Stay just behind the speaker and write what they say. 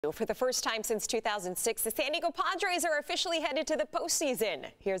For the first time since 2006, the San Diego Padres are officially headed to the postseason.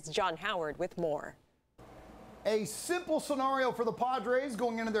 Here's John Howard with more. A simple scenario for the Padres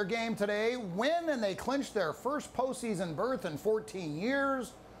going into their game today: win and they clinch their first postseason berth in 14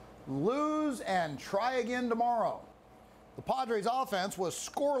 years, lose and try again tomorrow. The Padres offense was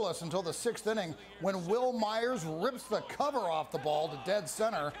scoreless until the 6th inning when Will Myers rips the cover off the ball to dead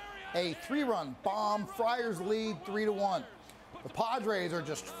center. A 3-run bomb. Friars lead 3-1. The Padres are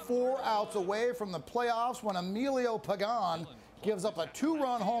just 4 outs away from the playoffs when Emilio Pagan gives up a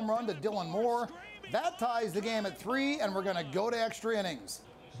 2-run home run to Dylan Moore. That ties the game at 3, and we're going to go to extra innings.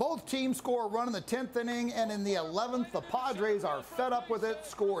 Both teams score a run in the 10th inning, and in the 11th, the Padres are fed up with it,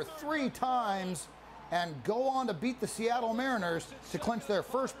 score 3 times, and go on to beat the Seattle Mariners to clinch their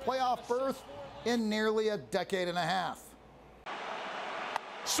first playoff berth in nearly a decade and a half.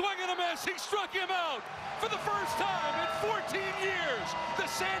 Swing and a miss. He struck him out for the first time in 14 years. The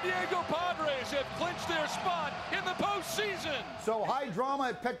San Diego Padres have clinched their spot in the postseason. So high drama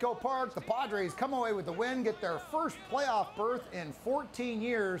at Petco Park. The Padres come away with the win, get their first playoff berth in 14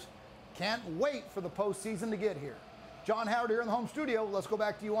 years. Can't wait for the postseason to get here. John Howard here in the home studio. Let's go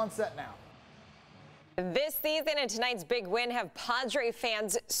back to you on set now. This season and tonight's big win have Padre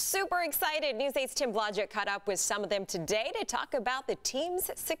fans super excited. News 8's Tim Blodgett caught up with some of them today to talk about the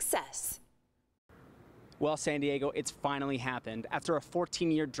team's success. Well, San Diego, it's finally happened. After a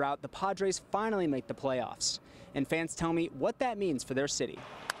 14-year drought, the Padres finally make the playoffs. And fans tell me what that means for their city.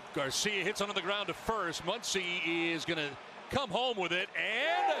 Garcia hits onto the ground to first. Muncy is going to come home with it,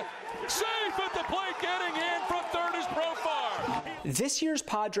 and safe at the plate, getting in from third is Profar. This year's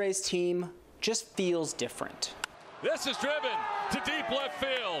Padres team just feels different. This is driven to deep left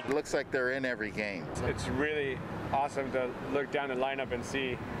field. It looks like they're in every game. It's really awesome to look down the lineup and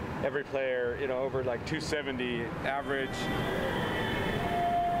see every player, over like 270 average.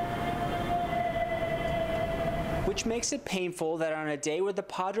 Which makes it painful that on a day where the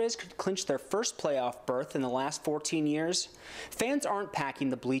Padres could clinch their first playoff berth in the last 14 years, fans aren't packing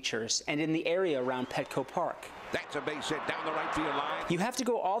the bleachers and in the area around Petco Park. That's a base hit down the right field line. You have to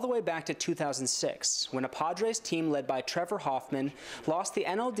go all the way back to 2006, when a Padres team led by Trevor Hoffman lost the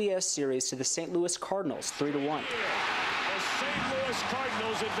NLDS series to the St. Louis Cardinals 3-1. The St. Louis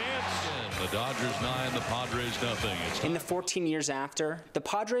Cardinals advance. The Dodgers 9, the Padres nothing. In the 14 years after, the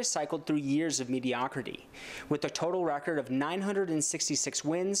Padres cycled through years of mediocrity, with a total record of 966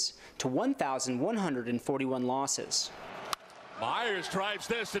 wins to 1,141 losses. Myers drives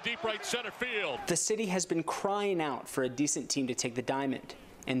this to deep right center field. The city has been crying out for a decent team to take the diamond,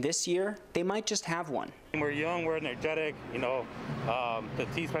 and this year they might just have one. We're young, we're energetic, the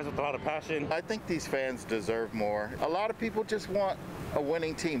team plays with a lot of passion. I think these fans deserve more. A lot of people just want a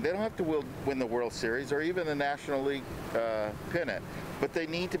winning team. They don't have to win the World Series or even the National League pennant, but they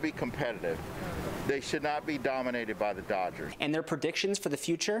need to be competitive. They should not be dominated by the Dodgers. And their predictions for the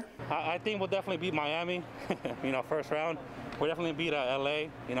future? I think we'll definitely beat Miami, first round. We'll definitely beat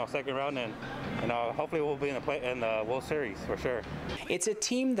LA, second round, and hopefully we'll be in the World Series for sure. It's a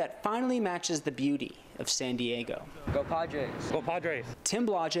team that finally matches the beauty of San Diego. Go Padres. Go Padres. Tim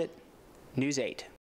Blodgett, News 8.